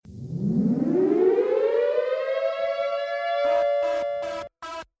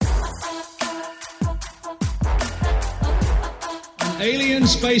alien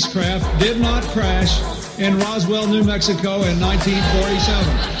spacecraft did not crash in Roswell, New Mexico in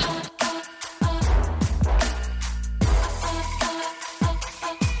 1947.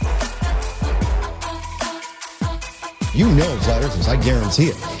 You know flat earthers, I guarantee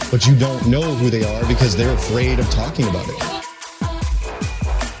it. But you don't know who they are because they're afraid of talking about it.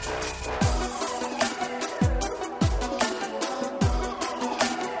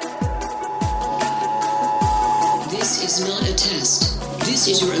 This is not a test. This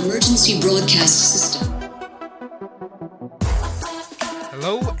is your emergency broadcast system.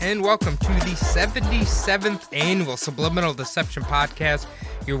 Hello and welcome to the 77th annual Subliminal Deception Podcast,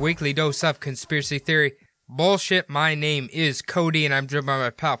 your weekly dose of conspiracy theory bullshit. My name is Cody and I'm joined by my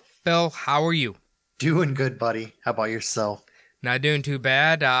pal Phil. How are you? Doing good, buddy. How about yourself? Not doing too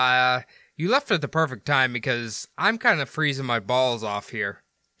bad. You left at the perfect time because I'm kind of freezing my balls off here.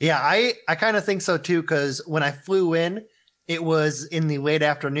 Yeah, I kind of think so too, because when I flew in, it was in the late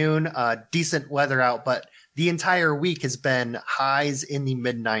afternoon, decent weather out, but the entire week has been highs in the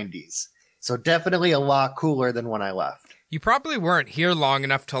mid-90s. So definitely a lot cooler than when I left. You probably weren't here long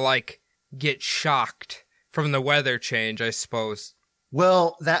enough to, get shocked from the weather change, I suppose.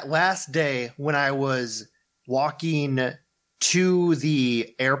 Well, that last day when I was walking to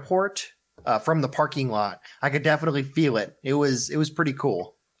the airport from the parking lot, I could definitely feel it. It was pretty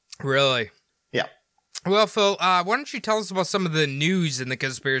cool. Really? Yeah. Well, Phil, why don't you tell us about some of the news in the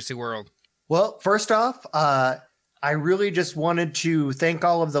conspiracy world? Well, first off, I really just wanted to thank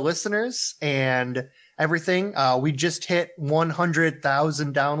all of the listeners and everything. We just hit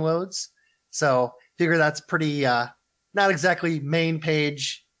 100,000 downloads. So figure that's pretty, not exactly main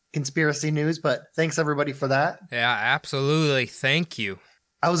page conspiracy news, but thanks everybody for that. Yeah, absolutely. Thank you.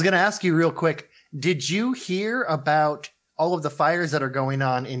 I was going to ask you real quick. Did you hear about all of the fires that are going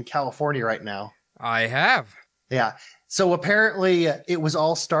on in California right now? I have. Yeah. So apparently it was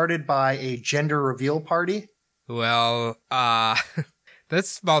all started by a gender reveal party. Well,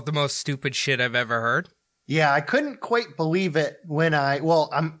 that's about the most stupid shit I've ever heard. Yeah, I couldn't quite believe it when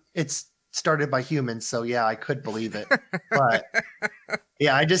it's started by humans, so yeah, I could believe it. But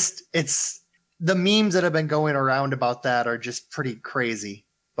yeah, it's the memes that have been going around about that are just pretty crazy.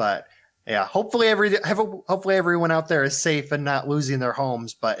 But yeah, hopefully everyone out there is safe and not losing their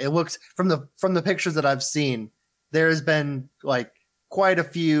homes. But it looks from the pictures that I've seen, there has been quite a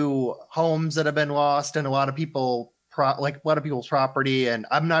few homes that have been lost and a lot of people's property. And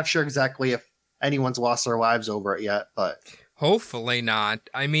I'm not sure exactly if anyone's lost their lives over it yet, but hopefully not.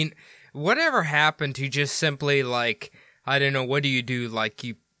 I mean, whatever happened to just simply I don't know, what do?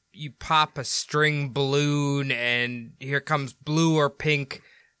 You pop a string balloon and here comes blue or pink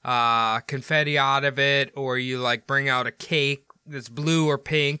confetti out of it, or you bring out a cake that's blue or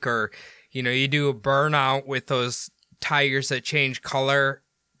pink, or you do a burnout with those tires that change color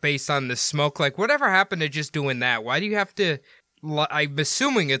based on the smoke. Whatever happened to just doing that? Why do you have to? I'm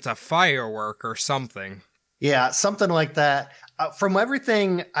assuming it's a firework or something. Yeah, something like that. From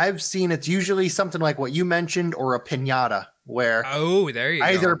everything I've seen, it's usually something like what you mentioned, or a piñata, where there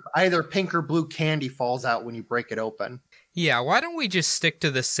you go. Either pink or blue candy falls out when you break it open. Yeah, why don't we just stick to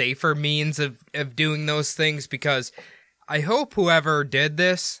the safer means of doing those things? Because I hope whoever did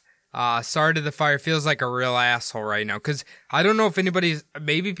this started the fire feels like a real asshole right now. Because I don't know if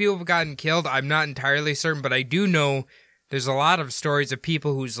maybe people have gotten killed. I'm not entirely certain, but I do know there's a lot of stories of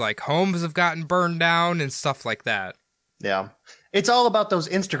people whose homes have gotten burned down and stuff like that. Yeah. It's all about those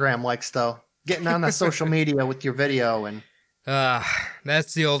Instagram likes, though. Getting on the social media with your video. And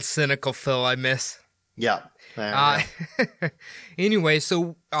that's the old cynical Phil I miss. Yeah. Anyway,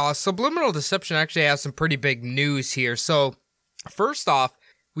 so Subliminal Deception actually has some pretty big news here. So first off,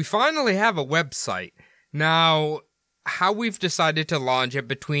 we finally have a website. Now, how we've decided to launch it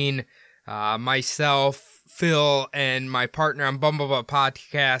between myself, Phil, and my partner on Bumblebutt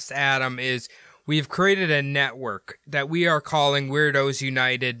Podcast, Adam, is we've created a network that we are calling Weirdos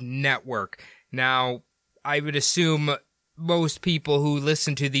United Network. Now, I would assume most people who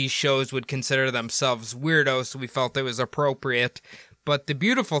listen to these shows would consider themselves weirdos, so we felt it was appropriate. But the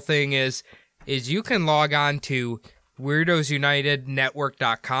beautiful thing is you can log on to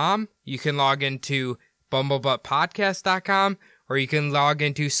WeirdosUnitedNetwork.com, you can log into BumblebuttPodcast.com, or you can log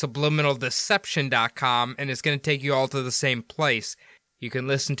into SubliminalDeception.com, and it's going to take you all to the same place. You can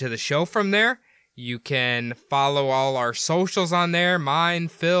listen to the show from there. You can follow all our socials on there, mine,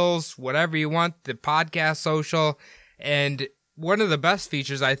 Phil's, whatever you want, the podcast social. And one of the best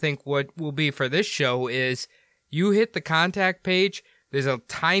features, I think, what will be for this show is you hit the contact page. There's a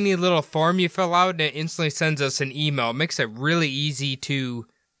tiny little form you fill out, and it instantly sends us an email. It makes it really easy to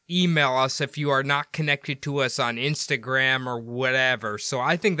email us if you are not connected to us on Instagram or whatever. So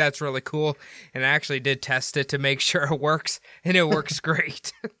I think that's really cool. And I actually did test it to make sure it works, and it works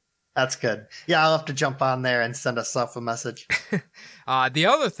great. That's good. Yeah, I'll have to jump on there and send us off a message. The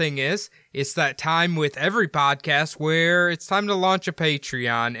other thing is, it's that time with every podcast where it's time to launch a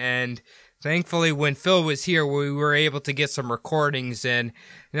Patreon. And thankfully, when Phil was here, we were able to get some recordings in.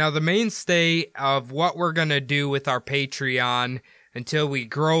 Now, the mainstay of what we're going to do with our Patreon until we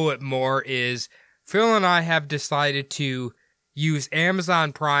grow it more is Phil and I have decided to use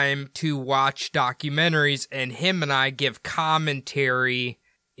Amazon Prime to watch documentaries, and him and I give commentary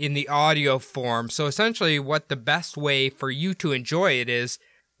in the audio form. So essentially what the best way for you to enjoy it is,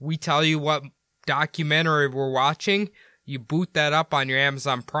 we tell you what documentary we're watching, you boot that up on your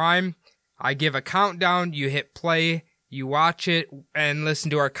Amazon Prime, I give a countdown, you hit play, you watch it, and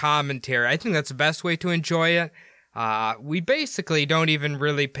listen to our commentary. I think that's the best way to enjoy it. We basically don't even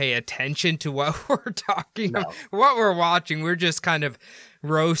really pay attention to what we're talking about, what we're watching. We're just kind of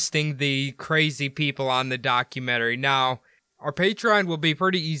roasting the crazy people on the documentary. Now, our Patreon will be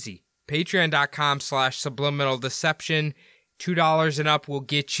pretty easy. Patreon.com/subliminal deception. $2 and up will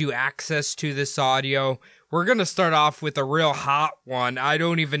get you access to this audio. We're going to start off with a real hot one. I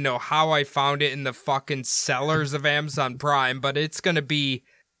don't even know how I found it in the fucking cellars of Amazon Prime, but it's going to be,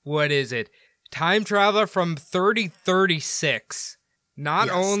 what is it? Time Traveler from 3036. Not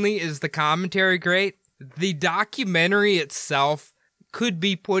only is the commentary great, the documentary itself could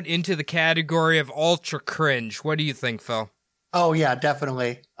be put into the category of ultra cringe. What do you think, Phil? Oh yeah,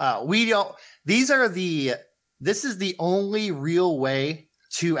 definitely. This is the only real way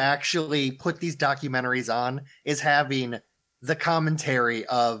to actually put these documentaries on, is having the commentary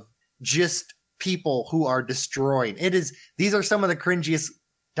of just people who are destroying. These are some of the cringiest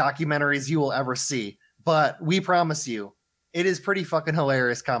documentaries you will ever see, but we promise you, it is pretty fucking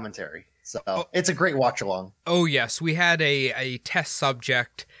hilarious commentary. So it's a great watch along. Oh yes, we had a test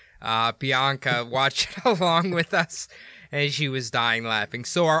subject, Bianca, watch it along with us, and she was dying laughing.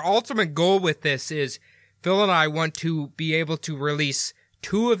 So our ultimate goal with this is, Phil and I want to be able to release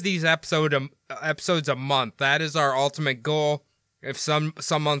 2 of these episodes a month. That is our ultimate goal. If some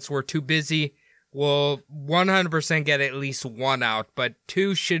months we're too busy, we'll 100% get at least 1 out, but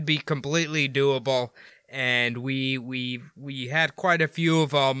 2 should be completely doable. And we had quite a few of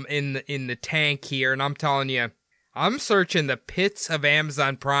them in the tank here, and I'm telling you, I'm searching the pits of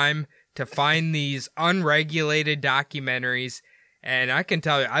Amazon Prime to find these unregulated documentaries, and I can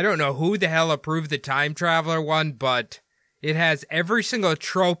tell you, I don't know who the hell approved the Time Traveler one, but it has every single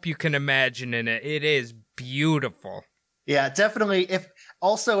trope you can imagine in it. It is beautiful. Yeah, definitely. If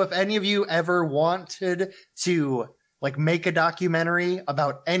any of you ever wanted to make a documentary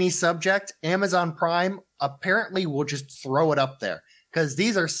about any subject, Amazon Prime apparently will just throw it up there, because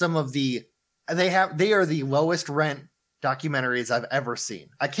these are some of they are the lowest rent documentaries I've ever seen.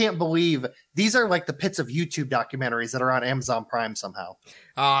 I can't believe these are like the pits of YouTube documentaries that are on Amazon Prime somehow.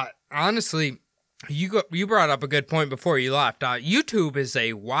 Honestly, you brought up a good point before you left. YouTube is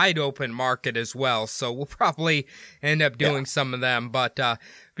a wide open market as well, so we'll probably end up doing some of them. But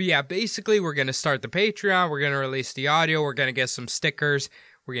yeah, basically we're going to start the Patreon. We're going to release the audio. We're going to get some stickers.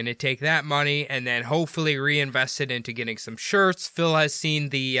 We're going to take that money and then hopefully reinvest it into getting some shirts. Phil has seen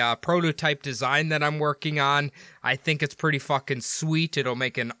the prototype design that I'm working on. I think it's pretty fucking sweet. It'll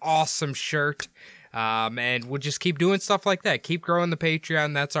make an awesome shirt. And we'll just keep doing stuff like that. Keep growing the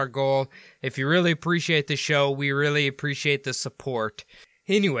Patreon. That's our goal. If you really appreciate the show, we really appreciate the support.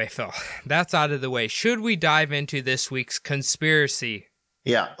 Anyway, Phil, that's out of the way. Should we dive into this week's conspiracy?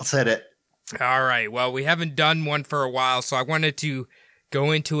 Yeah, let's hit it. All right. Well, we haven't done one for a while, so I wanted to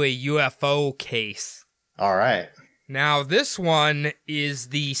go into a UFO case. All right. Now, this one is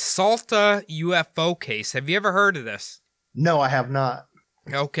the Salta UFO case. Have you ever heard of this? No, I have not.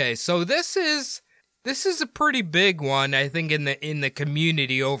 Okay, so this is a pretty big one, I think, in the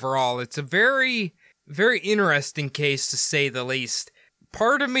community overall. It's a very, very interesting case, to say the least.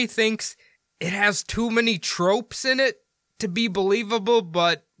 Part of me thinks it has too many tropes in it to be believable,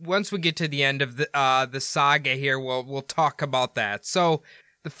 but once we get to the end of the saga here, we'll talk about that. So,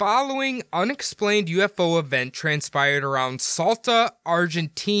 the following unexplained UFO event transpired around Salta,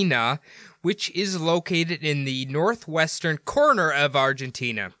 Argentina, which is located in the northwestern corner of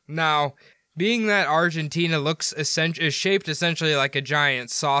Argentina. Now, being that Argentina is shaped essentially like a giant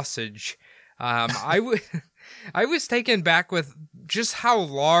sausage, I was taken back with just how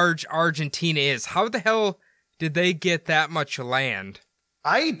large Argentina is. How the hell did they get that much land?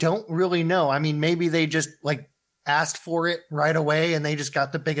 I don't really know. I mean, maybe they just asked for it right away and they just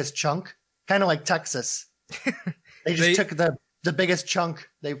got the biggest chunk. Kind of like Texas. They just took the biggest chunk,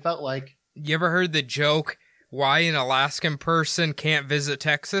 they felt like. You ever heard the joke, why an Alaskan person can't visit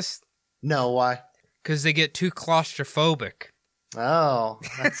Texas? No, why? Because they get too claustrophobic. Oh,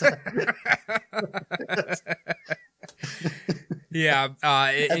 that's Yeah,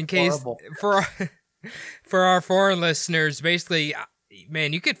 in case, horrible. for our foreign listeners, basically,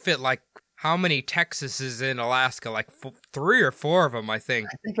 man, you could fit like how many Texases in Alaska? Like 3 or 4 of them, I think.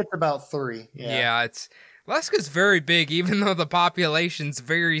 I think it's about 3. Yeah, Alaska's very big, even though the population's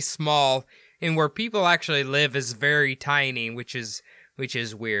very small, and where people actually live is very tiny, which is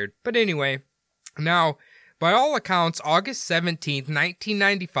weird. But anyway, now, by all accounts, August 17th,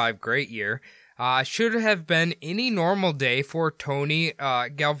 1995, great year, should have been any normal day for Tony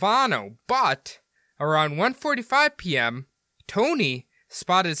Galvano, but around 1:45 p.m., Tony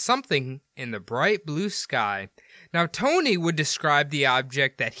spotted something in the bright blue sky. Now, Tony would describe the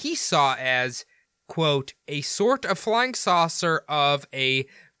object that he saw as, quote, a sort of flying saucer of a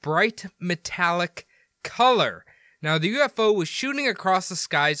bright metallic color. Now, the UFO was shooting across the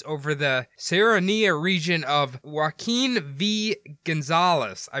skies over the Serranía region of Joaquin V.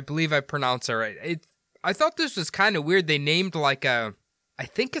 Gonzalez. I believe I pronounced it right. I thought this was kind of weird. They named I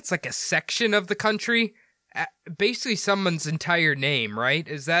think it's like a section of the country, basically someone's entire name, right?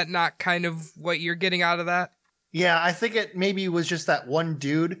 Is that not kind of what you're getting out of that? Yeah, I think it maybe was just that one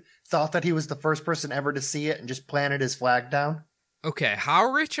dude thought that he was the first person ever to see it and just planted his flag down. Okay, how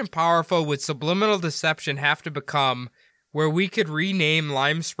rich and powerful would subliminal deception have to become where we could rename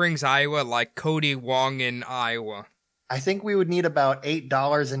Lime Springs, Iowa like Cody Wong in Iowa? I think we would need about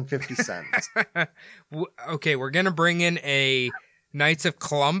 $8.50. Okay, we're going to bring in a Knights of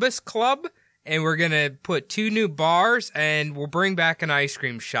Columbus club, and we're going to put 2 new bars, and we'll bring back an ice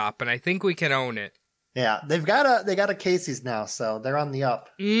cream shop, and I think we can own it. Yeah, they got a Casey's now, so they're on the up.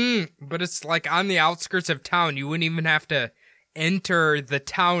 But it's like on the outskirts of town. You wouldn't even have to enter the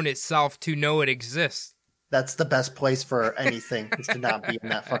town itself to know it exists. That's the best place for anything, is to not be in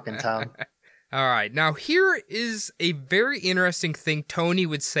that fucking town. All right, now here is a very interesting thing Tony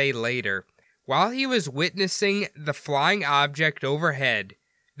would say later. While he was witnessing the flying object overhead,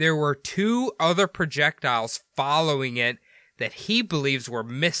 there were 2 other projectiles following it that he believes were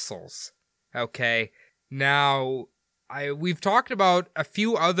missiles. Okay, now we've talked about a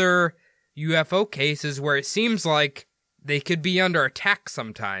few other UFO cases where it seems like they could be under attack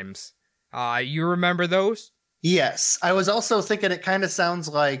sometimes. You remember those? Yes. I was also thinking it kind of sounds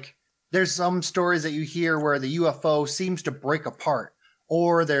like there's some stories that you hear where the UFO seems to break apart,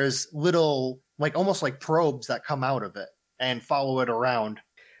 or there's little, like almost like probes that come out of it and follow it around,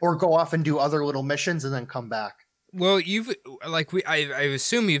 or go off and do other little missions and then come back. Well, I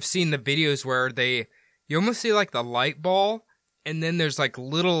assume you've seen the videos where you almost see like the light ball, and then there's like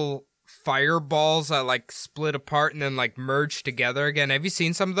little fireballs that like split apart and then like merge together again. Have you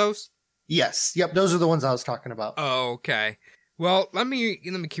seen some of those? Yes. Yep. Those are the ones I was talking about. Oh, okay. Well, let me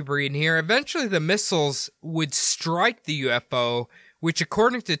keep reading here. Eventually the missiles would strike the UFO, which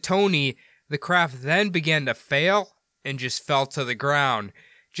according to Tony, the craft then began to fail and just fell to the ground.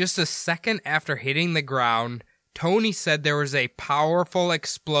 Just a second after hitting the ground, Tony said there was a powerful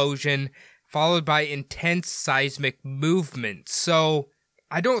explosion followed by intense seismic movement. So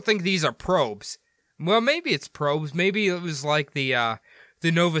I don't think these are probes. Well, maybe it's probes. Maybe it was like the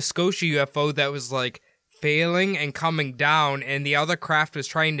Nova Scotia UFO that was like failing and coming down, and the other craft was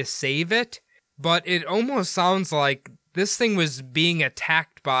trying to save it. But it almost sounds like this thing was being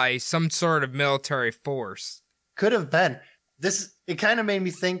attacked by some sort of military force. Could have been. It kind of made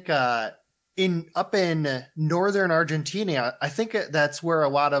me think up in northern Argentina, I think that's where a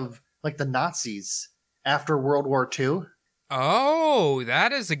lot of like the Nazis after World War II. Oh,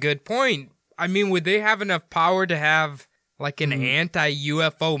 that is a good point. I mean, would they have enough power to have like an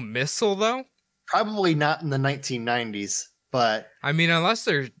anti-UFO missile though? Probably not in the 1990s, but I mean, unless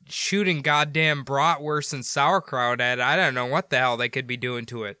they're shooting goddamn bratwurst and sauerkraut at it, I don't know what the hell they could be doing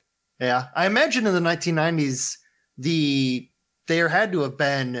to it. Yeah, I imagine in the 1990s, there had to have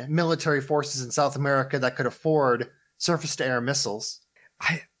been military forces in South America that could afford surface-to-air missiles.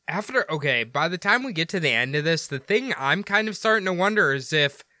 By the time we get to the end of this, the thing I'm kind of starting to wonder is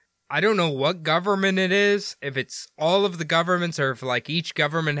if, I don't know what government it is, if it's all of the governments or if like each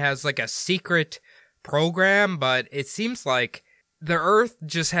government has like a secret program, but it seems like the Earth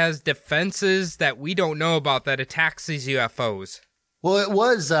just has defenses that we don't know about that attacks these UFOs. Well, it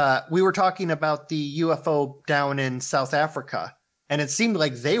was, we were talking about the UFO down in South Africa, and it seemed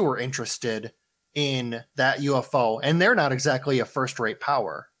like they were interested in that UFO, and they're not exactly a first-rate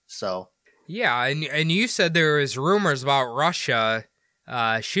power, so. Yeah, and you said there was rumors about Russia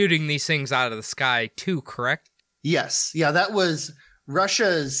shooting these things out of the sky too, correct? Yes. Yeah, that was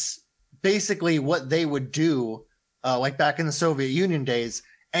Russia's basically what they would do, like back in the Soviet Union days.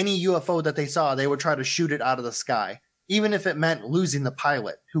 Any UFO that they saw, they would try to shoot it out of the sky. Even if it meant losing the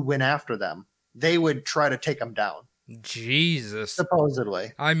pilot who went after them, they would try to take them down. Jesus.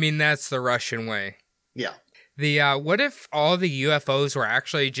 Supposedly. I mean, that's the Russian way. Yeah. What if all the UFOs were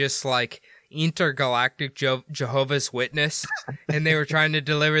actually just like intergalactic Jehovah's Witness, and they were trying to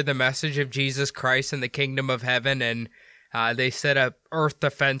deliver the message of Jesus Christ and the kingdom of heaven, and they set up earth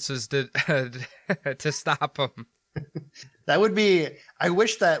defenses to to stop them? That would be, I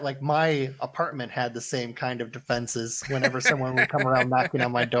wish that like my apartment had the same kind of defenses whenever someone would come around knocking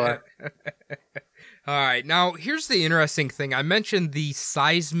on my door. All right. Now, here's the interesting thing. I mentioned the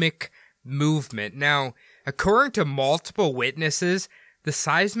seismic movement. Now, according to multiple witnesses, the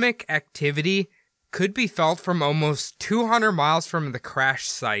seismic activity could be felt from almost 200 miles from the crash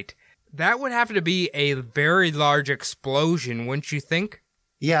site. That would have to be a very large explosion, wouldn't you think?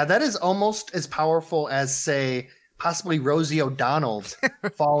 Yeah, that is almost as powerful as, say, possibly Rosie O'Donnell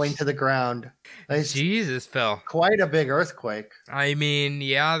falling to the ground. It's Jesus, Phil. quite a big earthquake. I mean,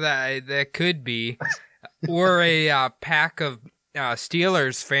 yeah, that could be. Or a pack of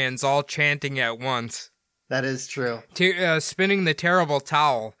Steelers fans all chanting at once. That is true. Spinning the terrible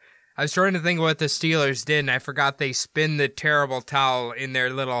towel. I was trying to think what the Steelers did, and I forgot they spin the terrible towel in their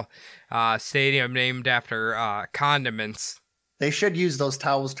little stadium named after condiments. They should use those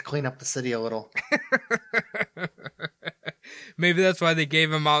towels to clean up the city a little. Maybe that's why they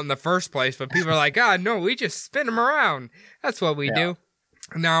gave them out in the first place, but people are like, no, we just spin them around. That's what we do.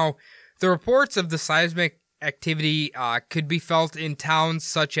 Now, the reports of the seismic activity could be felt in towns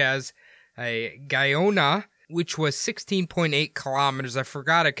such as Guyana, which was 16.8 kilometers. I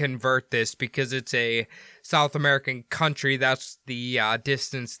forgot to convert this because it's a South American country. That's the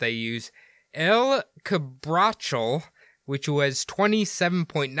distance they use. El Cabrachal, which was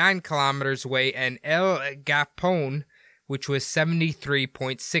 27.9 kilometers away, and El Gapon, which was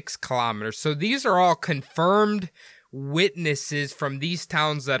 73.6 kilometers. So these are all confirmed witnesses from these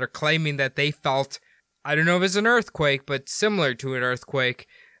towns that are claiming that they felt, I don't know if it's an earthquake, but similar to an earthquake.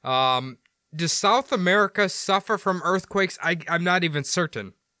 Does South America suffer from earthquakes? I'm not even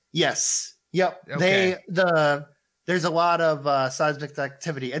certain. Yes. Yep. Okay. There's a lot of seismic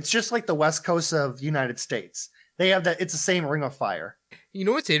activity. It's just like the west coast of the United States. They have that. It's the same ring of fire. You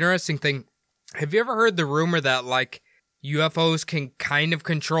know what's the interesting thing? Have you ever heard the rumor that like UFOs can kind of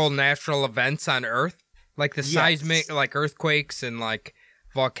control natural events on Earth? Like the seismic, like earthquakes and like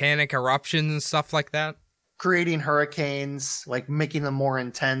volcanic eruptions and stuff like that? Creating hurricanes, like making them more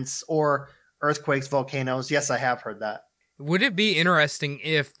intense, or earthquakes, volcanoes. Yes, I have heard that. Would it be interesting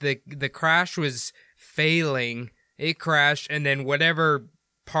if the crash was failing, it crashed, and then whatever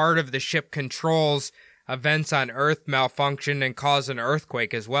part of the ship controls events on Earth malfunction and cause an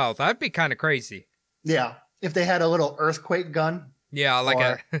earthquake as well? That'd be kind of crazy. Yeah, if they had a little earthquake gun. Yeah,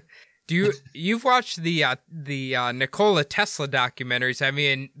 like you've watched the Nikola Tesla documentaries, have you?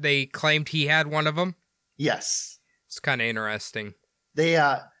 And they claimed he had one of them? Yes. It's kind of interesting.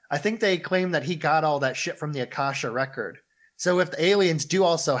 I think they claim that he got all that shit from the Akasha record. So if the aliens do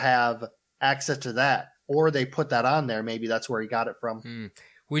also have access to that, or they put that on there, maybe that's where he got it from.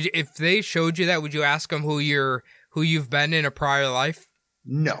 Would you, if they showed you that, would you ask them who you've been in a prior life?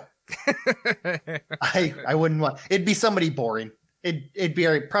 No. I wouldn't want. It'd be somebody boring. It'd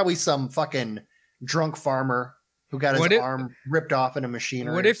be probably some fucking drunk farmer who got his arm ripped off in a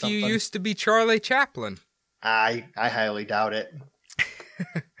machinery. What if you used to be Charlie Chaplin? I highly doubt it.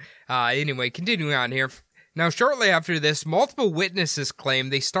 Anyway, continuing on here. Now, shortly after this, multiple witnesses claim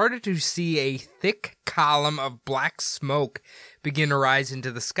they started to see a thick column of black smoke begin to rise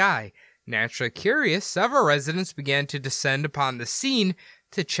into the sky. Naturally curious, several residents began to descend upon the scene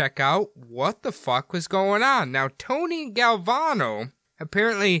to check out what the fuck was going on. Now, Tony Galvano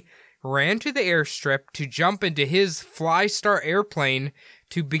apparently ran to the airstrip to jump into his Flystar airplane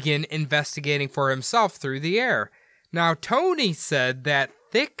to begin investigating for himself through the air. Now, Tony said that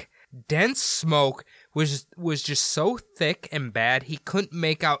thick, dense smoke was just so thick and bad he couldn't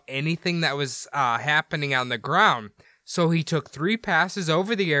make out anything that was happening on the ground. So he took 3 passes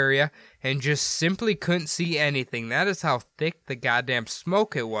over the area and just simply couldn't see anything. That is how thick the goddamn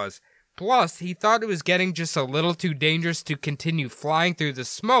smoke it was. Plus, he thought it was getting just a little too dangerous to continue flying through the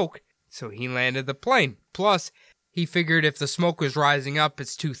smoke, so he landed the plane. Plus, he figured if the smoke was rising up,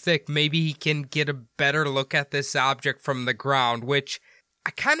 it's too thick, maybe he can get a better look at this object from the ground, which I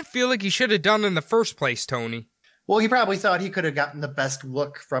kind of feel like he should have done in the first place, Tony. Well, he probably thought he could have gotten the best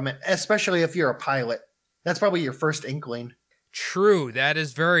look from it, especially if you're a pilot. That's probably your first inkling. True, that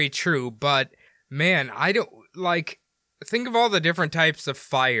is very true, but man, like, think of all the different types of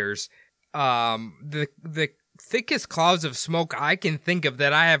fires. The thickest clouds of smoke I can think of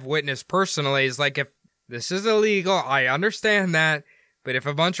that I have witnessed personally is like, if this is illegal, I understand that, but if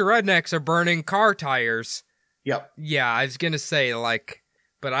a bunch of rednecks are burning car tires, Yep. yeah, I was gonna say, like,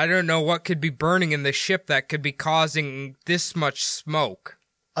 but I don't know what could be burning in the ship that could be causing this much smoke.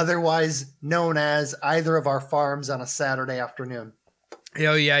 Otherwise known as either of our farms on a Saturday afternoon.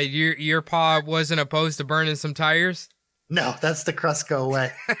 Oh yeah, your pa wasn't opposed to burning some tires? No, that's the Cresco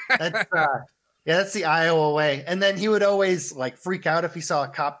way. That's that's the Iowa way. And then he would always like freak out if he saw a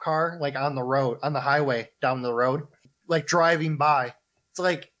cop car like on the road, on the highway down the road, like driving by. It's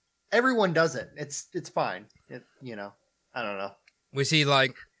like everyone does it. It's fine. I don't know. Was he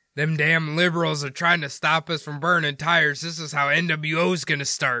like, them damn liberals are trying to stop us from burning tires. This is how NWO's gonna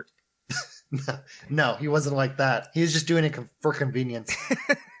start. No, he wasn't like that. He was just doing it for convenience.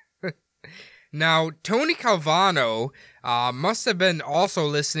 Now, Tony Calvano must have been also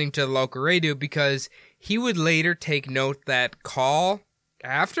listening to the local radio, because he would later take note that call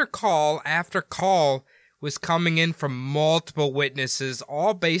after call after call was coming in from multiple witnesses,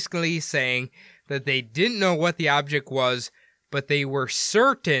 all basically saying that they didn't know what the object was, but they were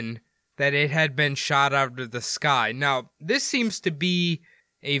certain that it had been shot out of the sky. Now, this seems to be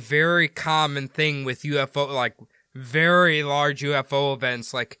a very common thing with UFO, like very large UFO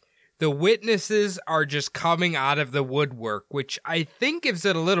events. Like, the witnesses are just coming out of the woodwork, which I think gives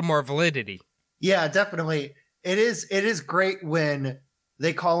it a little more validity. Yeah, definitely. It is great when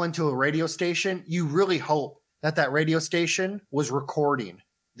they call into a radio station. You really hope that radio station was recording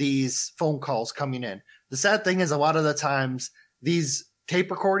these phone calls coming in. The sad thing is, a lot of the times these tape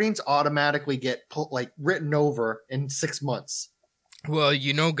recordings automatically get written over in 6 months. Well,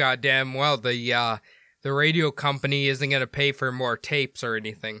 goddamn well, the radio company isn't going to pay for more tapes or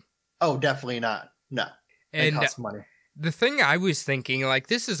anything. Oh, definitely not. No. It costs money. The thing I was thinking, like,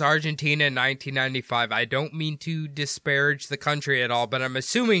 this is Argentina in 1995. I don't mean to disparage the country at all, but I'm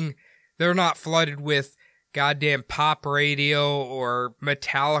assuming they're not flooded with goddamn pop radio or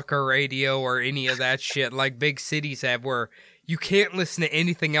Metallica radio or any of that shit like big cities have, where you can't listen to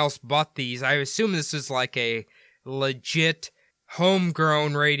anything else but these. I assume this is like a legit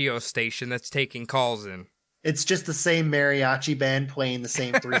homegrown radio station that's taking calls in. It's just the same mariachi band playing the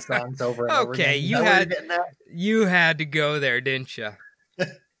same 3 songs over and over again. Okay, you had to go there, didn't you?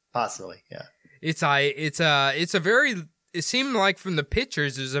 Possibly, yeah. It's a very, it seemed like from the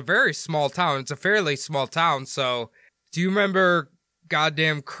pictures, it was a very small town. It's a fairly small town. So, do you remember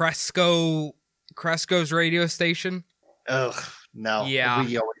goddamn Cresco's radio station? Ugh, no. Yeah.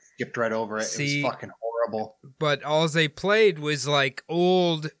 We always skipped right over it. See, it was fucking horrible. But all they played was like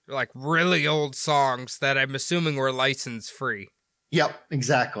old, like really old songs that I'm assuming were license free. Yep,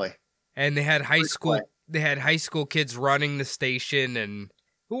 exactly. And they had high school kids running the station, and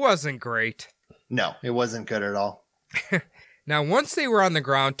it wasn't great. No, it wasn't good at all. Now, once they were on the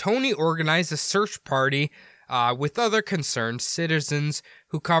ground, Tony organized a search party with other concerned citizens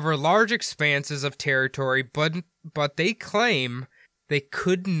who cover large expanses of territory, but they claim they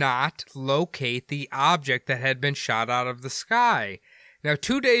could not locate the object that had been shot out of the sky. Now,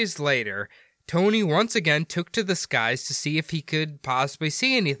 2 days later, Tony once again took to the skies to see if he could possibly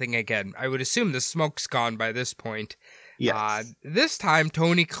see anything again. I would assume the smoke's gone by this point. Yes. This time,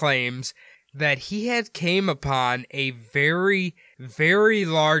 Tony claims that he had came upon a very, very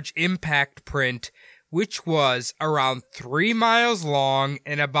large impact print, which was around 3 miles long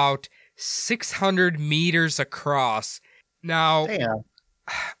and about 600 meters across. Now, damn.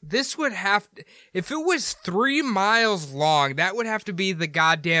 This would have to, if it was 3 miles long, that would have to be the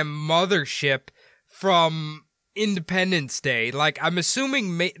goddamn mothership from Independence Day. Like, I'm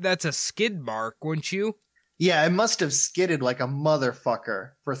assuming that's a skid mark, wouldn't you? Yeah, it must have skidded like a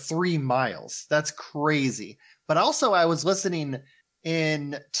motherfucker for 3 miles. That's crazy. But also, I was listening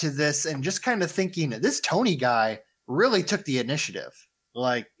in to this and just kind of thinking, this Tony guy really took the initiative.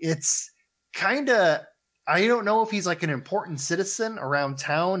 Like, it's kind of, I don't know if he's like an important citizen around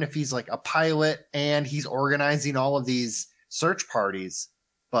town, if he's like a pilot and he's organizing all of these search parties,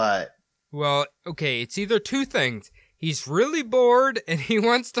 but... Well, okay, it's either two things. He's really bored and he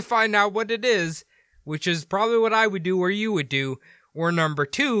wants to find out what it is, which is probably what I would do or you would do, or number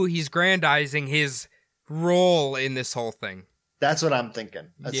two, he's grandizing his role in this whole thing. That's what I'm thinking.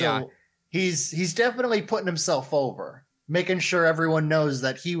 Yeah. So he's definitely putting himself over, making sure everyone knows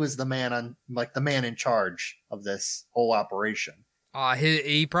that he was the man in charge of this whole operation.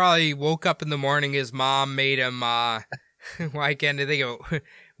 He probably woke up in the morning. His mom made him, why can't I think of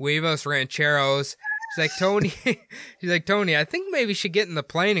huevos rancheros? She's like, Tony, I think maybe you should get in the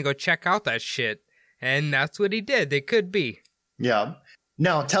plane and go check out that shit. And that's what he did. They could be. Yeah.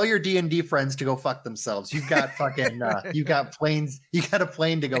 No, tell your D&D friends to go fuck themselves. You've got fucking, you got planes. You got a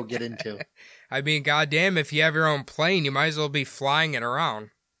plane to go get into. I mean, goddamn, if you have your own plane, you might as well be flying it around.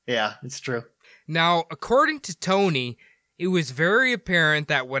 Yeah, it's true. Now, according to Tony, it was very apparent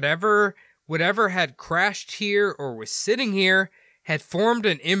that whatever had crashed here or was sitting here had formed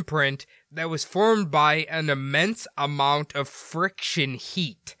an imprint that was formed by an immense amount of friction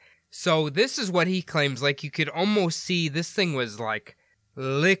heat. So this is what he claims, like you could almost see this thing was like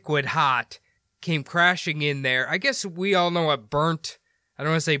liquid hot, came crashing in there. I guess we all know what burnt, I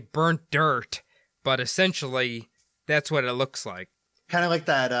don't want to say burnt dirt, but essentially that's what it looks like. Kind of like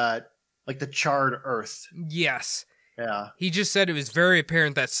that, like the charred earth. Yes. Yeah. He just said it was very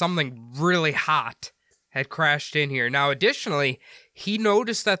apparent that something really hot had crashed in here. Now, additionally, he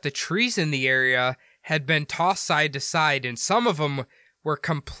noticed that the trees in the area had been tossed side to side, and some of them were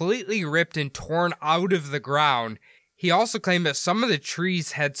completely ripped and torn out of the ground. He also claimed that some of the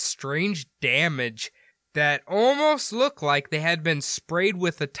trees had strange damage that almost looked like they had been sprayed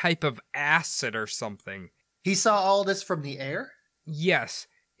with a type of acid or something. He saw all this from the air? Yes.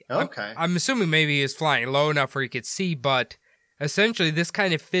 Okay. I'm assuming maybe he was flying low enough where he could see, but essentially this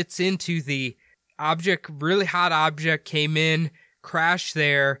kind of fits into the object, really hot object came in, crashed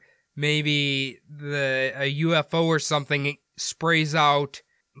there, maybe a UFO or something sprays out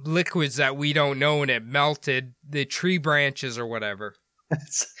liquids that we don't know and it melted the tree branches or whatever.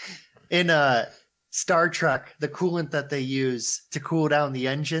 In Star Trek, the coolant that they use to cool down the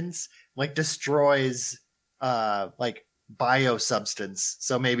engines like destroys like biosubstance.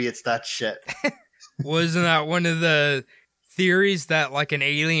 So maybe it's that shit. Wasn't that one of the theories that like an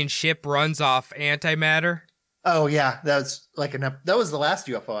alien ship runs off antimatter? Oh yeah, that was like that was the last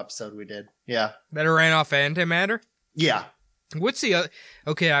UFO episode we did. Yeah. That it ran off antimatter? Yeah. What's the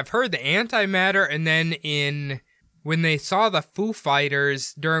okay, I've heard the antimatter, and then when they saw the Foo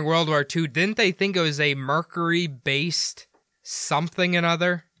Fighters during World War II, didn't they think it was a mercury-based something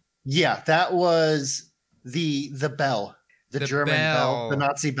another? Yeah, that was the bell. The German bell, the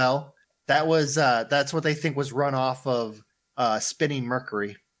Nazi bell. That was that's what they think was run off of spinning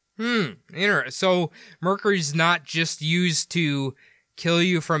mercury. Interesting. So mercury's not just used to kill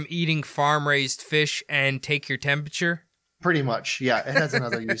you from eating farm-raised fish and take your temperature? Pretty much, yeah. It has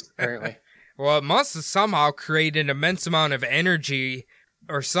another use, apparently. Well, it must have somehow created an immense amount of energy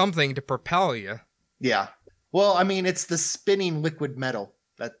or something to propel you. Yeah. Well, I mean, it's the spinning liquid metal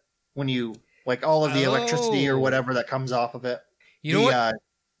that when you, like all of the electricity or whatever that comes off of it. You know what?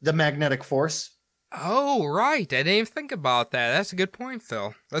 The magnetic force. Oh, right. I didn't even think about that. That's a good point,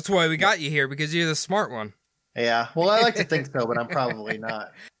 Phil. That's why we got you here, because you're the smart one. Yeah. Well, I like to think so, but I'm probably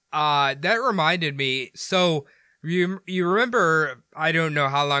not. That reminded me. So you remember, I don't know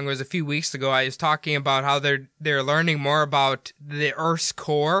how long it was, a few weeks ago, I was talking about how they're learning more about the Earth's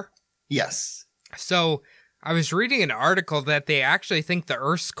core. Yes. So I was reading an article that they actually think the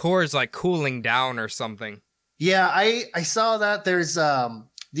Earth's core is like cooling down or something. Yeah, I saw that there's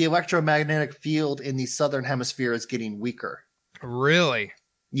the electromagnetic field in the southern hemisphere is getting weaker. Really?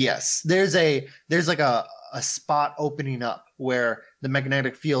 Yes. There's like a spot opening up where the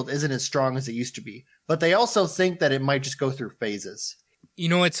magnetic field isn't as strong as it used to be. But they also think that it might just go through phases. You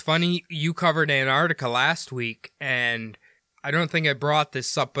know, it's funny. You covered Antarctica last week, and I don't think I brought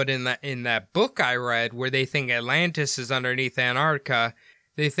this up, but in that book I read where they think Atlantis is underneath Antarctica,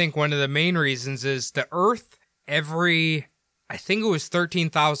 they think one of the main reasons is the Earth, I think it was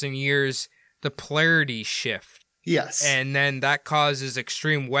 13,000 years, the polarities shift. Yes. And then that causes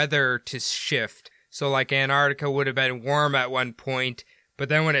extreme weather to shift. So like Antarctica would have been warm at one point, but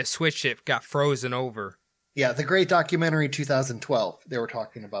then when it switched, it got frozen over. Yeah, the great documentary 2012, they were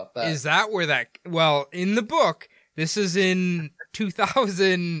talking about that. Is that where well, in the book, this is in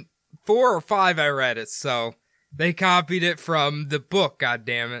 2004 or 5 I read it, so they copied it from the book,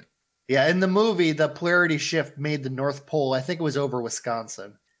 goddammit. Yeah, in the movie, the polarity shift made the North Pole, I think it was over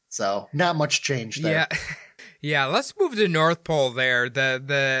Wisconsin. So, not much change there. Yeah, yeah. Let's move to North Pole there.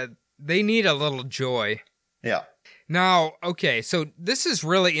 They need a little joy. Yeah. Now, okay, so this is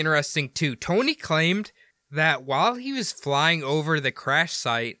really interesting, too. Tony claimed that while he was flying over the crash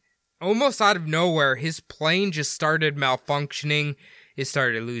site, almost out of nowhere, his plane just started malfunctioning, it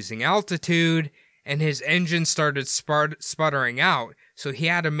started losing altitude, and his engine started sputtering out, so he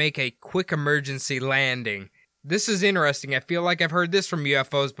had to make a quick emergency landing. This is interesting. I feel like I've heard this from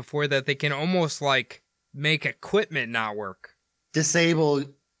UFOs before, that they can almost, like, make equipment not work. Disable.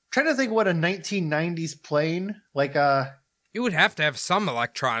 Trying to think what a 1990s plane, like It would have to have some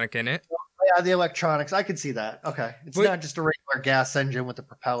electronic in it. Yeah, the electronics. I could see that. Okay. It's not just a regular gas engine with a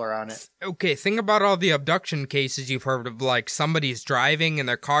propeller on it. Okay, think about all the abduction cases you've heard of, like somebody's driving and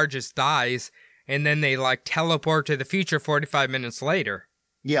their car just dies, and then they like teleport to the future 45 minutes later.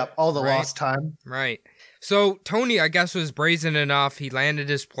 Yep, all the lost time. Right. So Tony, I guess, was brazen enough. He landed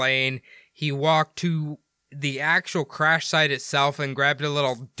his plane. He walked to the actual crash site itself and grabbed a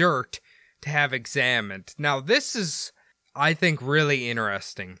little dirt to have examined. Now, this is, I think, really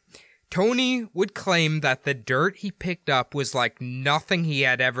interesting. Tony would claim that the dirt he picked up was like nothing he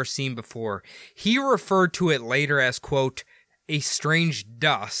had ever seen before. He referred to it later as, quote, a strange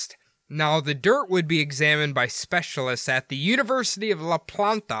dust. Now, the dirt would be examined by specialists at the University of La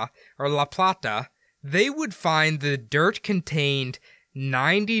Plata. They would find the dirt contained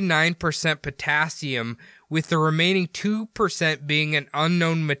 99% potassium, with the remaining 2% being an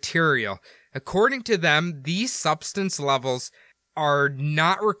unknown material. According to them, these substance levels are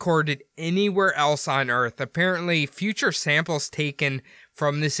not recorded anywhere else on Earth. Apparently, future samples taken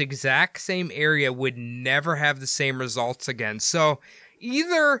from this exact same area would never have the same results again. So,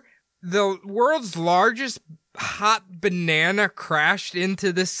 either the world's largest hot banana crashed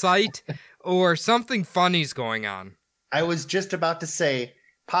into this site, or something funny's going on. I was just about to say,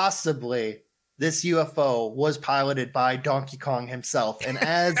 possibly this UFO was piloted by Donkey Kong himself. And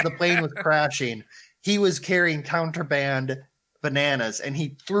as the plane was crashing, he was carrying contraband bananas and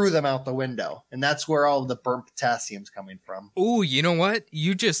he threw them out the window. And that's where all of the burnt potassium's coming from. Ooh, you know what?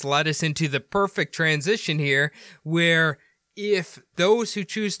 You just led us into the perfect transition here, where if those who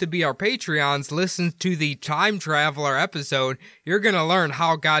choose to be our Patreons listen to the Time Traveler episode, you're going to learn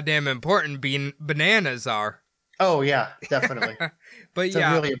how goddamn important bananas are. Oh, yeah, definitely. But it's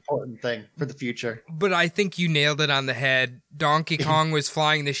a really important thing for the future. But I think you nailed it on the head. Donkey Kong was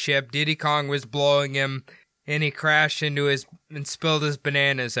flying the ship, Diddy Kong was blowing him, and he crashed into and spilled his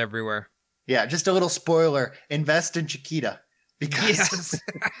bananas everywhere. Yeah, just a little spoiler. Invest in Chiquita. Because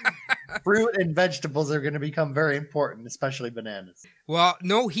fruit and vegetables are going to become very important, especially bananas. Well,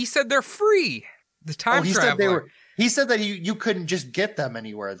 no, he said they're free. The Time Traveler. He said that you couldn't just get them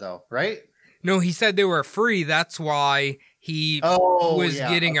anywhere, though, right? No, he said they were free. That's why he was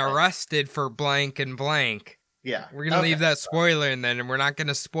getting arrested for blank and blank. Yeah. We're going to leave that spoiler in there, and we're not going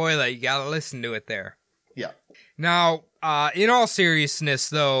to spoil it. You got to listen to it there. Yeah. Now, in all seriousness,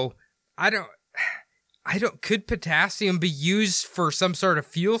 though, could potassium be used for some sort of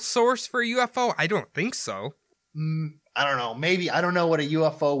fuel source for a UFO? I don't think so. I don't know. Maybe. I don't know what a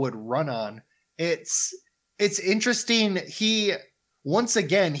UFO would run on. It's interesting. Once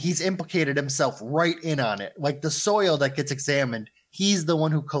again, he's implicated himself right in on it. Like the soil that gets examined, he's the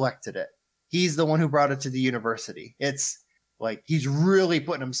one who collected it. He's the one who brought it to the university. It's like he's really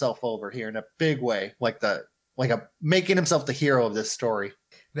putting himself over here in a big way, making himself the hero of this story.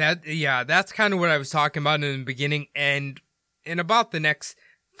 That's kind of what I was talking about in the beginning. And in about the next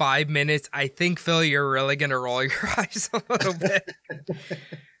 5 minutes, I think, Phil, you're really going to roll your eyes a little bit.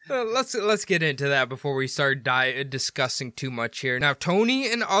 Let's get into that before we start discussing too much here. Now, Tony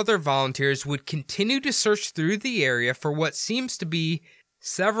and other volunteers would continue to search through the area for what seems to be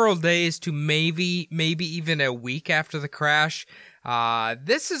several days to maybe even a week after the crash.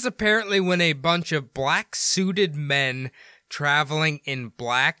 This is apparently when a bunch of black-suited men traveling in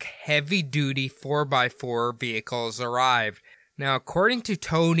black, heavy-duty 4x4 vehicles arrived. Now, according to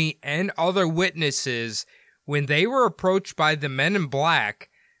Tony and other witnesses, when they were approached by the men in black,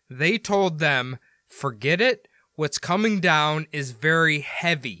 they told them, "Forget it, what's coming down is very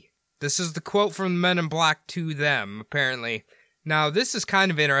heavy." This is the quote from the Men in Black to them, apparently. Now, this is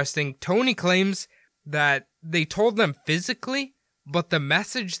kind of interesting. Tony claims that they told them physically, but the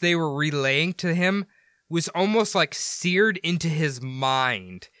message they were relaying to him was almost like seared into his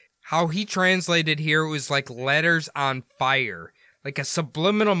mind. How he translated here was like letters on fire, like a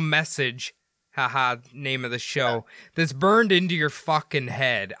subliminal message. Haha, name of the show. That's burned into your fucking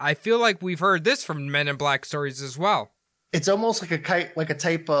head. I feel like we've heard this from Men in Black stories as well. It's almost like a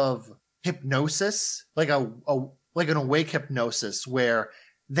type of hypnosis, like an awake hypnosis, where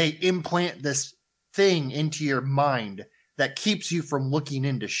they implant this thing into your mind that keeps you from looking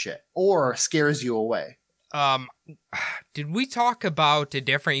into shit or scares you away. Did we talk about a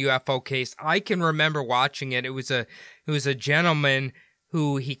different UFO case? I can remember watching it. It was a gentleman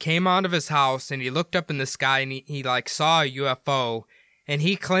who he came out of his house and he looked up in the sky and he like saw a UFO, and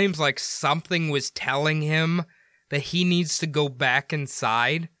he claims like something was telling him that he needs to go back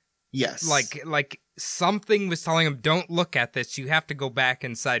inside. Yes. Like something was telling him, don't look at this, you have to go back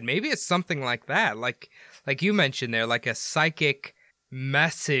inside. Maybe it's something like that. Like you mentioned there, like a psychic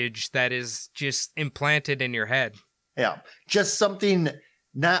message that is just implanted in your head. Yeah. Just something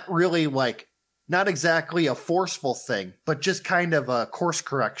not really like, not exactly a forceful thing, but just kind of a course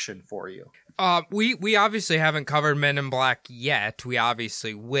correction for you. We obviously haven't covered Men in Black yet. We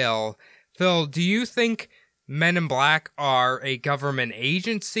obviously will. Phil, do you think Men in Black are a government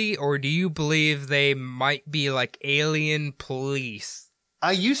agency, or do you believe they might be like alien police?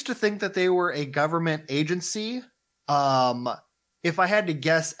 I used to think that they were a government agency. If I had to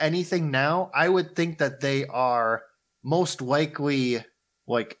guess anything now, I would think that they are most likely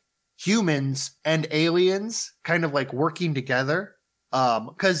like humans and aliens kind of like working together.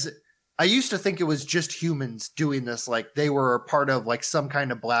 Because I used to think it was just humans doing this. Like they were part of like some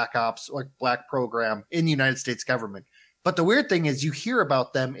kind of black ops or black program in the United States government. But the weird thing is you hear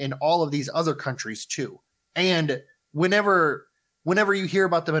about them in all of these other countries too. And whenever you hear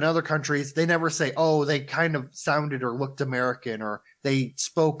about them in other countries, they never say, oh, they kind of sounded or looked American or they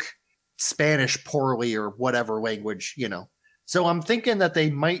spoke Spanish poorly or whatever language, you know. So I'm thinking that they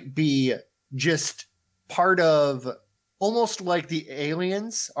might be just part of almost like the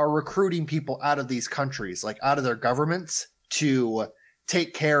aliens are recruiting people out of these countries, like out of their governments to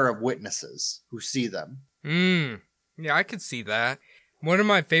take care of witnesses who see them. Yeah, I could see that. One of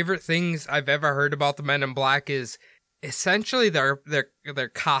my favorite things I've ever heard about the Men in Black is essentially their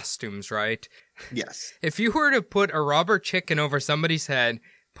costumes, right? Yes. If you were to put a rubber chicken over somebody's head,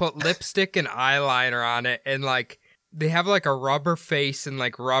 put lipstick and eyeliner on it, and like they have like a rubber face and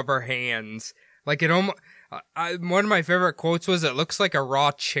like rubber hands, like it almost. One of my favorite quotes was, "It looks like a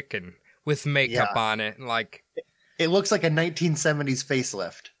raw chicken with makeup on it." And like, it looks like a 1970s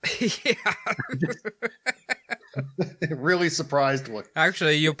facelift. Yeah. Really surprised look.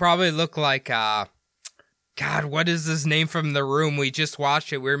 Actually, you'll probably look like God, what is his name from The Room? We just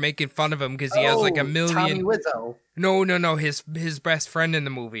watched it. We were making fun of him because he has like a million. Tommy Wiseau. No. His best friend in the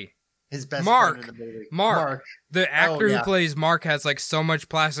movie. His best Mark. friend in the movie. Mark. The actor who plays Mark has like so much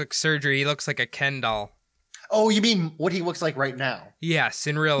plastic surgery. He looks like a Ken doll. Oh, you mean what he looks like right now? Yes,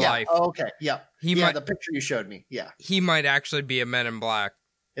 in real life. Oh, okay. Yeah. Might, the picture you showed me. Yeah. He might actually be a Men in Black.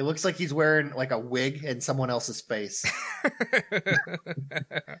 It looks like he's wearing like a wig in someone else's face.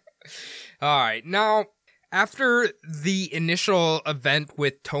 All right. Now, after the initial event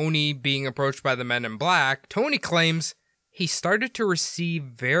with Tony being approached by the Men in Black, Tony claims he started to receive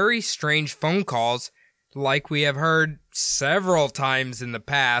very strange phone calls, like we have heard several times in the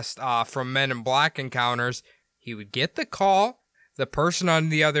past from Men in Black encounters. He would get the call, the person on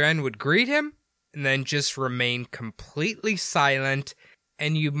the other end would greet him, and then just remain completely silent,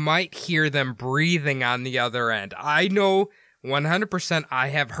 and you might hear them breathing on the other end. I know 100% I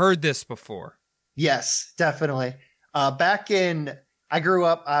have heard this before. Yes, definitely. I grew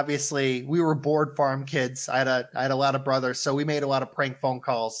up, obviously, we were board farm kids. I had a lot of brothers, so we made a lot of prank phone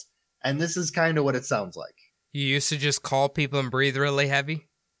calls, and this is kind of what it sounds like. You used to just call people and breathe really heavy?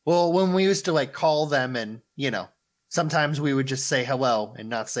 Well, when we used to like call them and, you know, sometimes we would just say hello and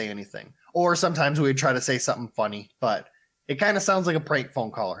not say anything. Or sometimes we would try to say something funny, but it kind of sounds like a prank phone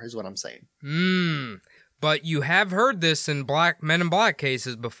caller is what I'm saying. But you have heard this in Men in Black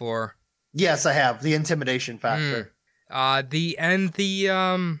cases before. Yes, I have. The intimidation factor. The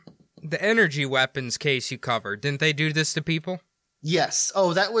energy weapons case you covered. Didn't they do this to people? Yes.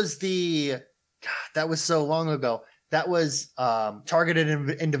 Oh, that was that was so long ago. That was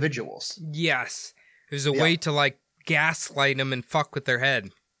targeted individuals. Yes. It was a way to like gaslight them and fuck with their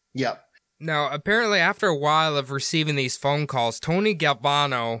head. Yep. Now, apparently after a while of receiving these phone calls, Tony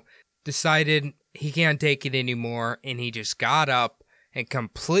Galvano decided he can't take it anymore, and he just got up and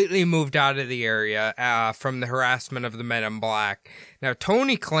completely moved out of the area from the harassment of the Men in Black. Now,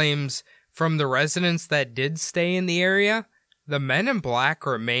 Tony claims from the residents that did stay in the area, the Men in Black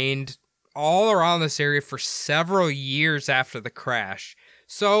remained all around this area for several years after the crash.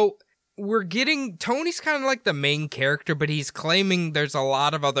 So Tony's kind of like the main character, but he's claiming there's a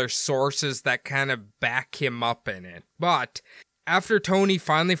lot of other sources that kind of back him up in it. But after Tony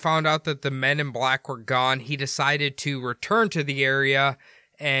finally found out that the Men in Black were gone, he decided to return to the area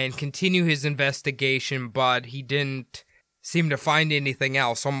and continue his investigation, but he didn't seem to find anything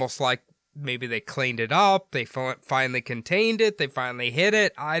else, almost like maybe they cleaned it up, they finally contained it, they finally hid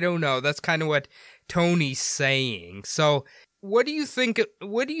it. I don't know. That's kind of what Tony's saying. So what do you think?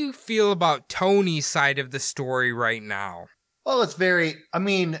 What do you feel about Tony's side of the story right now? Well,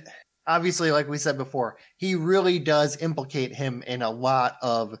 obviously, like we said before, he really does implicate him in a lot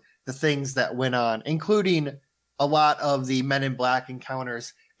of the things that went on, including a lot of the Men in Black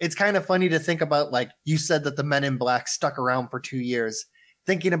encounters. It's kind of funny to think about, like you said, that the Men in Black stuck around for 2 years.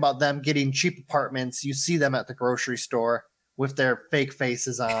 Thinking about them getting cheap apartments, you see them at the grocery store with their fake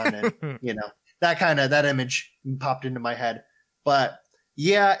faces on, and that image popped into my head. But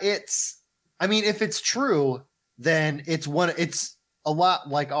Yeah, if it's true, then it's a lot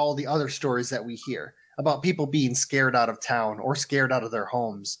like all the other stories that we hear about people being scared out of town or scared out of their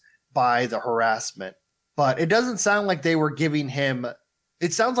homes by the harassment. But it doesn't sound like they were giving him,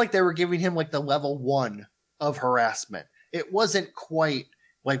 it sounds like they were giving him like the level 1 of harassment. It wasn't quite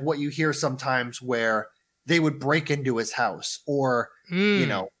like what you hear sometimes where they would break into his house or,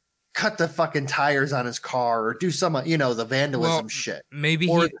 cut the fucking tires on his car or do some, the vandalism shit. Maybe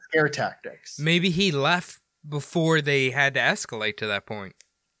or the scare tactics. Maybe he left before they had to escalate to that point.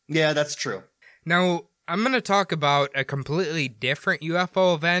 Yeah, that's true. Now, I'm going to talk about a completely different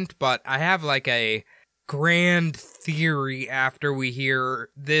UFO event, but I have like a grand theory after we hear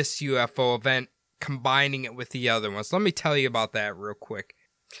this UFO event, combining it with the other ones. Let me tell you about that real quick.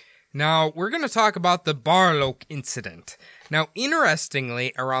 Now, we're going to talk about the Barlow incident. Now,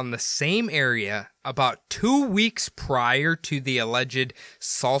 interestingly, around the same area, about 2 weeks prior to the alleged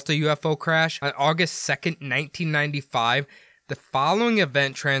Salta UFO crash, on August 2nd, 1995, the following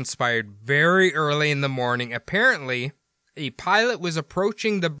event transpired very early in the morning. Apparently, a pilot was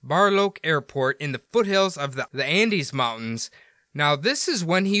approaching the Barlow airport in the foothills of the Andes Mountains. Now, this is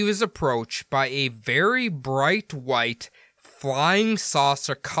when he was approached by a very bright white flying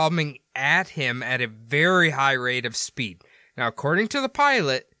saucer coming at him at a very high rate of speed. Now, according to the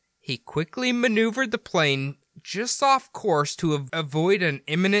pilot, he quickly maneuvered the plane just off course to avoid an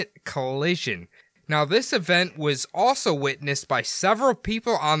imminent collision. Now, this event was also witnessed by several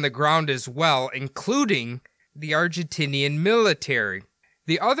people on the ground as well, including the Argentinian military.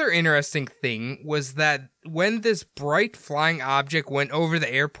 The other interesting thing was that when this bright flying object went over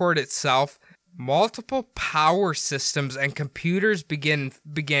the airport itself, multiple power systems and computers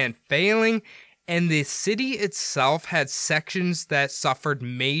began failing, and the city itself had sections that suffered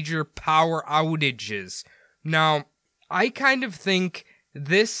major power outages. Now, I kind of think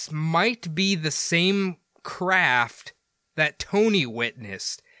this might be the same craft that Tony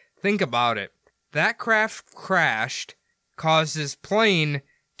witnessed. Think about it. That craft crashed, caused his plane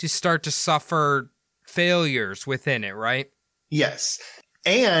to start to suffer failures within it, right? Yes.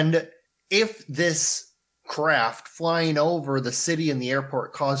 And if this craft flying over the city and the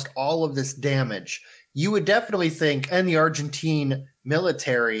airport caused all of this damage, you would definitely think, and the Argentine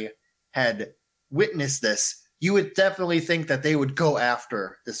military had witnessed this, you would definitely think that they would go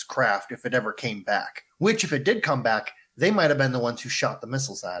after this craft if it ever came back. Which, if it did come back, they might have been the ones who shot the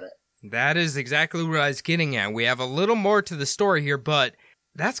missiles at it. That is exactly what I was getting at. We have a little more to the story here, but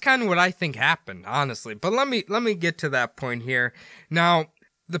that's kind of what I think happened, honestly. But let me get to that point here. Now,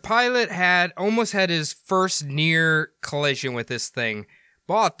 the pilot almost had his first near collision with this thing,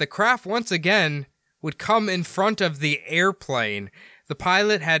 but the craft once again would come in front of the airplane. The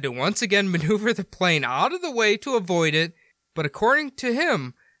pilot had to once again maneuver the plane out of the way to avoid it, but according to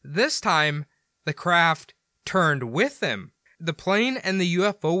him, this time the craft turned with him. The plane and the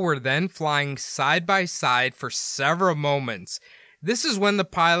UFO were then flying side by side for several moments. This is when the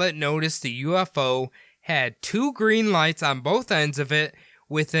pilot noticed the UFO had 2 green lights on both ends of it,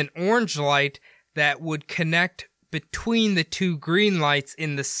 with an orange light that would connect between the 2 green lights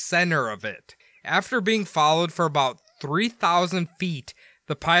in the center of it. After being followed for about 3,000 feet,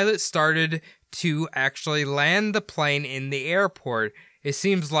 the pilot started to actually land the plane in the airport. It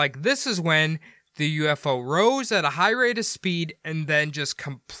seems like this is when the UFO rose at a high rate of speed and then just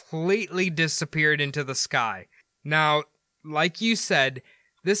completely disappeared into the sky. Now, like you said,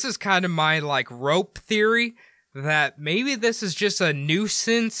 this is kind of my rope theory, that maybe this is just a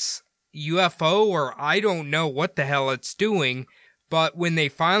nuisance UFO, or I don't know what the hell it's doing, but when they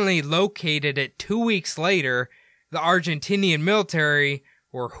finally located it 2 weeks later, the Argentinian military,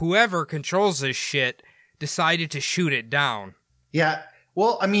 or whoever controls this shit, decided to shoot it down. Yeah,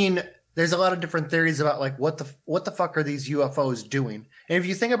 well, I mean, there's a lot of different theories about what the fuck are these UFOs doing? And if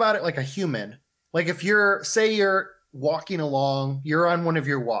you think about it like a human, if you're walking along, you're on one of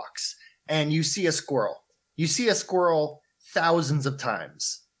your walks, and you see a squirrel. You see a squirrel thousands of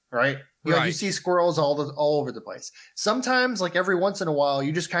times, right? You see squirrels all over the place. Sometimes, every once in a while,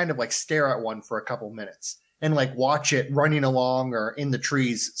 you just kind of stare at one for a couple minutes and watch it running along or in the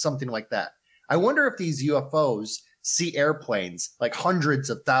trees, something like that. I wonder if these UFOs see airplanes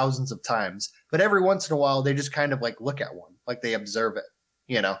hundreds of thousands of times, but every once in a while, they just kind of look at one, they observe it,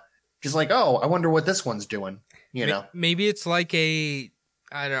 just oh, I wonder what this one's doing, Maybe it's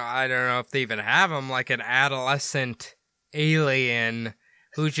I don't know if they even have them, an adolescent alien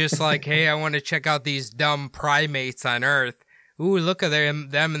who's just hey, I want to check out these dumb primates on Earth. Ooh, look at them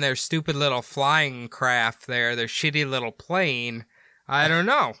and their stupid little flying craft there, their shitty little plane. I don't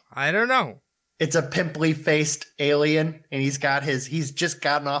know. It's a pimply faced alien, and he's just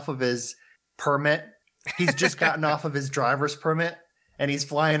gotten off of his permit. He's just gotten off of his driver's permit, and he's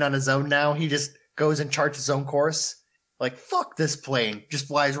flying on his own now. He just goes and charts his own course. Like, fuck this plane. Just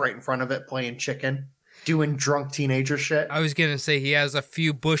flies right in front of it, playing chicken, doing drunk teenager shit. I was going to say he has a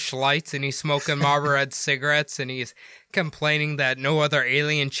few Bush Lights and he's smoking Marlboro Red cigarettes and he's complaining that no other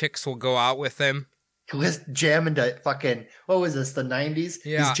alien chicks will go out with him. He was jamming to fucking, what was this, the 90s?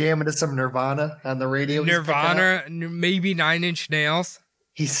 Yeah. He's jamming to some Nirvana on the radio. Nirvana, maybe Nine Inch Nails.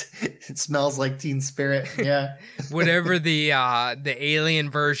 It smells like Teen Spirit. Yeah. Whatever the alien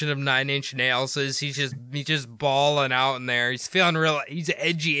version of Nine Inch Nails is, he's just balling out in there. He's feeling he's an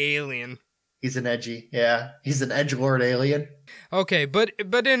edgy alien. He's an edgelord alien. Okay, but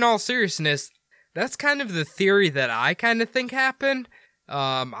in all seriousness, that's kind of the theory that I kind of think happened.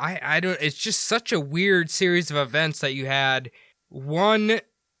 I don't, it's just such a weird series of events that you had one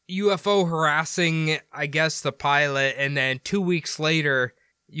UFO harassing, I guess, the pilot, and then 2 weeks later,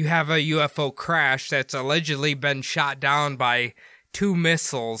 you have a UFO crash that's allegedly been shot down by 2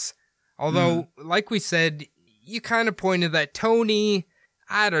 missiles. Although, like we said, you kind of pointed that Tony,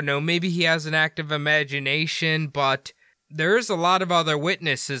 I don't know, maybe he has an active imagination, but there's a lot of other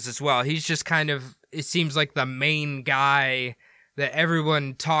witnesses as well. He's just kind of, it seems like the main guy that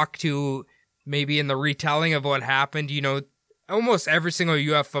everyone talked to, maybe in the retelling of what happened. You know, almost every single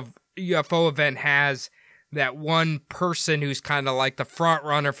UFO event has that one person who's kind of like the front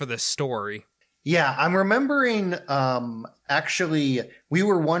runner for the story. Yeah, I'm remembering, actually, we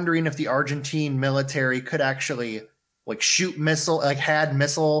were wondering if the Argentine military could actually, like, shoot had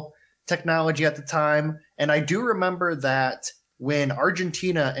missile technology at the time. And I do remember that when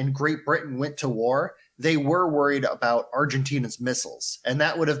Argentina and Great Britain went to war, they were worried about Argentina's missiles. And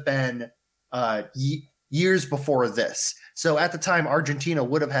that would have been years before this. So at the time, Argentina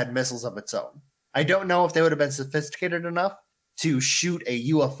would have had missiles of its own. I don't know if they would have been sophisticated enough to shoot a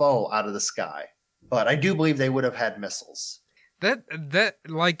UFO out of the sky, but I do believe they would have had missiles. That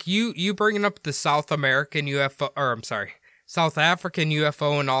like you bringing up the South African UFO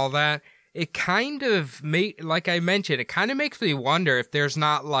and all that, it kind of like I mentioned, it kind of makes me wonder if there's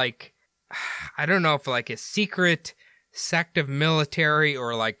not, like, I don't know, if like a secret sect of military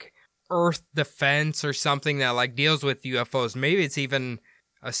or like Earth Defense or something that like deals with UFOs. Maybe it's even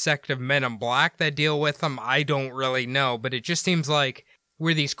a sect of Men in Black that deal with them. I don't really know, but it just seems like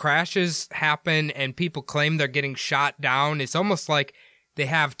where these crashes happen and people claim they're getting shot down, it's almost like they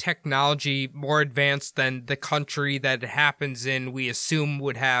have technology more advanced than the country that it happens in, we assume,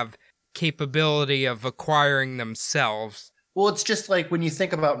 would have capability of acquiring themselves. Well, it's just like when you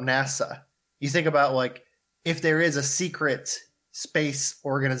think about NASA, you think about, like, if there is a secret space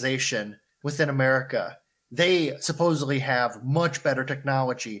organization within America, they supposedly have much better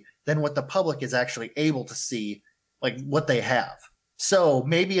technology than what the public is actually able to see, like what they have. So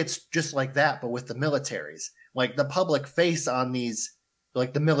maybe it's just like that, but with the militaries. Like, the public face on these,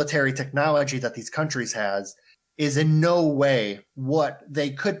 like, the military technology that these countries has is in no way what they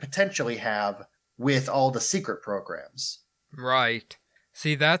could potentially have with all the secret programs. Right.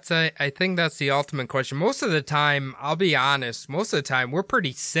 See, I think that's the ultimate question. Most of the time, I'll be honest, we're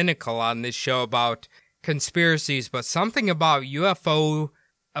pretty cynical on this show about conspiracies, but something about UFO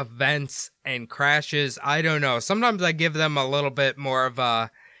events and crashes, I don't know. Sometimes I give them a little bit more of a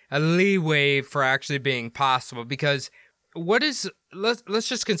leeway for actually being possible, because let's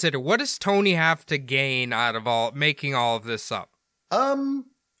just consider, what does Tony have to gain out of making all of this up?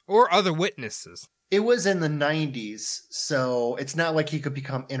 Or other witnesses? It was in the 90s, so it's not like he could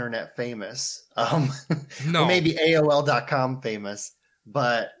become internet famous. No. Or maybe AOL.com famous.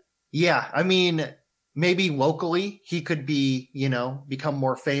 But yeah, I mean, maybe locally he could be, become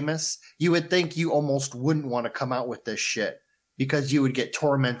more famous. You would think you almost wouldn't want to come out with this shit because you would get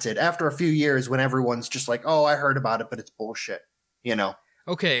tormented after a few years when everyone's just like, oh, I heard about it, but it's bullshit,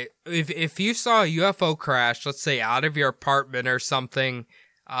 Okay, if you saw a UFO crash, let's say out of your apartment or something,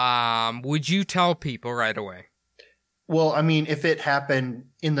 would you tell people right away? Well, I mean, if it happened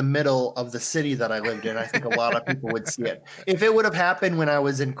in the middle of the city that I lived in, I think a lot of people would see it. If it would have happened when I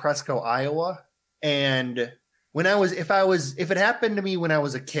was in Cresco, Iowa, and if it happened to me when I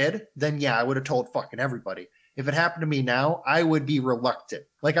was a kid, then yeah, I would have told fucking everybody. If it happened to me now, I would be reluctant.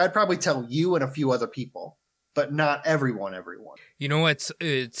 Like, I'd probably tell you and a few other people, but not everyone. You know,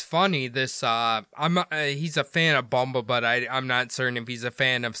 it's funny. This he's a fan of Bumble, but I'm not certain if he's a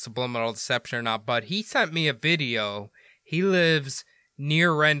fan of Subliminal Deception or not. But he sent me a video. He lives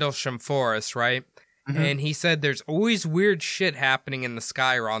near Rendlesham Forest, right? Mm-hmm. And he said there's always weird shit happening in the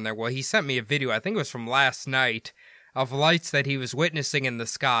sky around there. Well, he sent me a video. I think it was from last night of lights that he was witnessing in the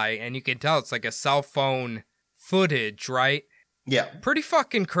sky, and you can tell it's like a cell phone footage, right? Yeah. Pretty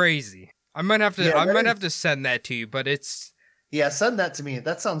fucking crazy. I might have to send that to you, but it's... Yeah, send that to me.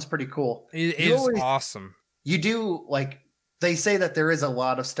 That sounds pretty cool. It is awesome. You do, like, they say that there is a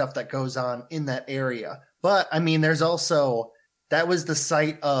lot of stuff that goes on in that area. But, I mean, there's also, that was the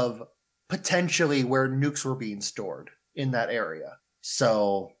site of potentially where nukes were being stored in that area.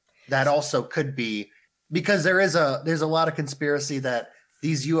 So that also could be, because there's a lot of conspiracy that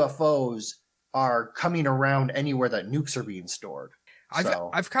these UFOs are coming around anywhere that nukes are being stored.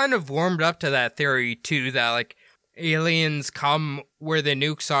 I've kind of warmed up to that theory too, that like aliens come where the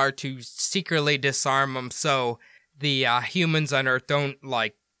nukes are to secretly disarm them, so the humans on Earth don't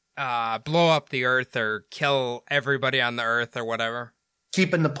like blow up the Earth or kill everybody on the Earth or whatever.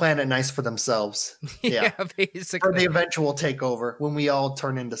 Keeping the planet nice for themselves. Yeah, basically. For the eventual takeover when we all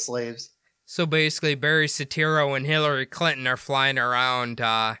turn into slaves. So basically, Barry Soetoro and Hillary Clinton are flying around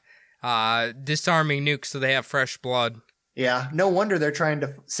disarming nukes so they have fresh blood. Yeah, no wonder they're trying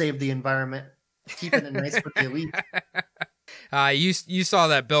to save the environment, keeping it nice for the elite. You saw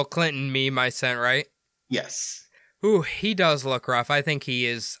that Bill Clinton meme I sent, right? Yes. Ooh, he does look rough. I think he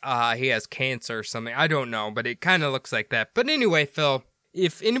has cancer or something. I don't know, but it kind of looks like that. But anyway, Phil,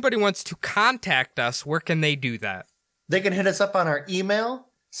 if anybody wants to contact us, where can they do that? They can hit us up on our email,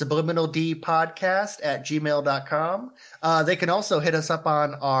 subliminaldpodcast@gmail.com. They can also hit us up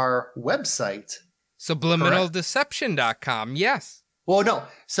on our website. Subliminaldeception.com, yes. Well, no.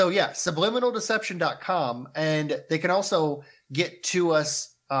 So, yeah, subliminaldeception.com. And they can also get to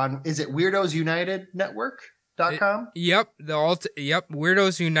us on, is it Weirdos United Network.com? Yep,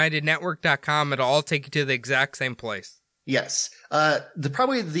 WeirdosUnitedNetwork.com. It'll all take you to the exact same place. Yes.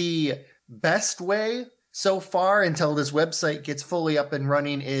 Probably the best way so far until this website gets fully up and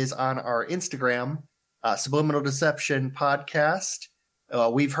running is on our Instagram, Subliminal Deception Podcast.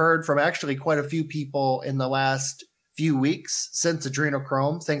 We've heard from actually quite a few people in the last few weeks since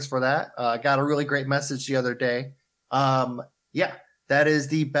Adrenochrome. Thanks for that. Got a really great message the other day. Yeah, that is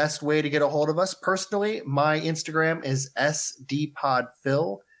the best way to get a hold of us. Personally, my Instagram is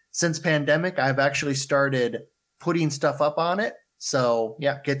SDPodPhil. Since pandemic, I've actually started putting stuff up on it. So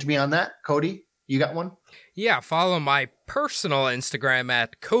yeah, get to me on that. Cody, you got one? Yeah, follow my personal Instagram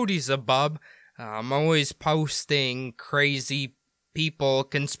at Cody'sAbub. I'm always posting crazy people,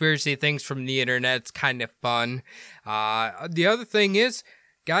 conspiracy things from the internet. It's kind of fun. The other thing is,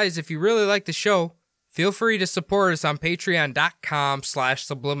 guys, if you really like the show, feel free to support us on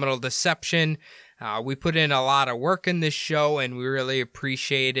patreon.com/subliminaldeception. We put in a lot of work in this show, and we really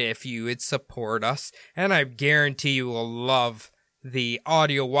appreciate it if you would support us. And I guarantee you will love the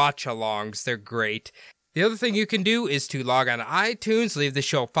audio watch-alongs. They're great. The other thing you can do is to log on to iTunes, leave the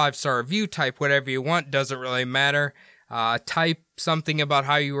show a 5-star review, type whatever you want, doesn't really matter. Type something about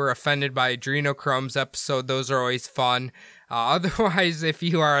how you were offended by Adrenochrome's episode. Those are always fun. Otherwise, if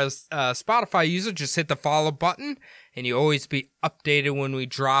you are a Spotify user, just hit the follow button, and you'll always be updated when we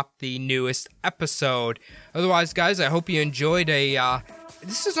drop the newest episode. Otherwise, guys, I hope you enjoyed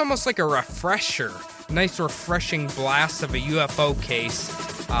this is almost like a refresher. Nice refreshing blast of a UFO case.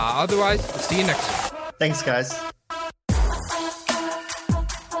 Otherwise, we'll see you next week. Thanks, guys.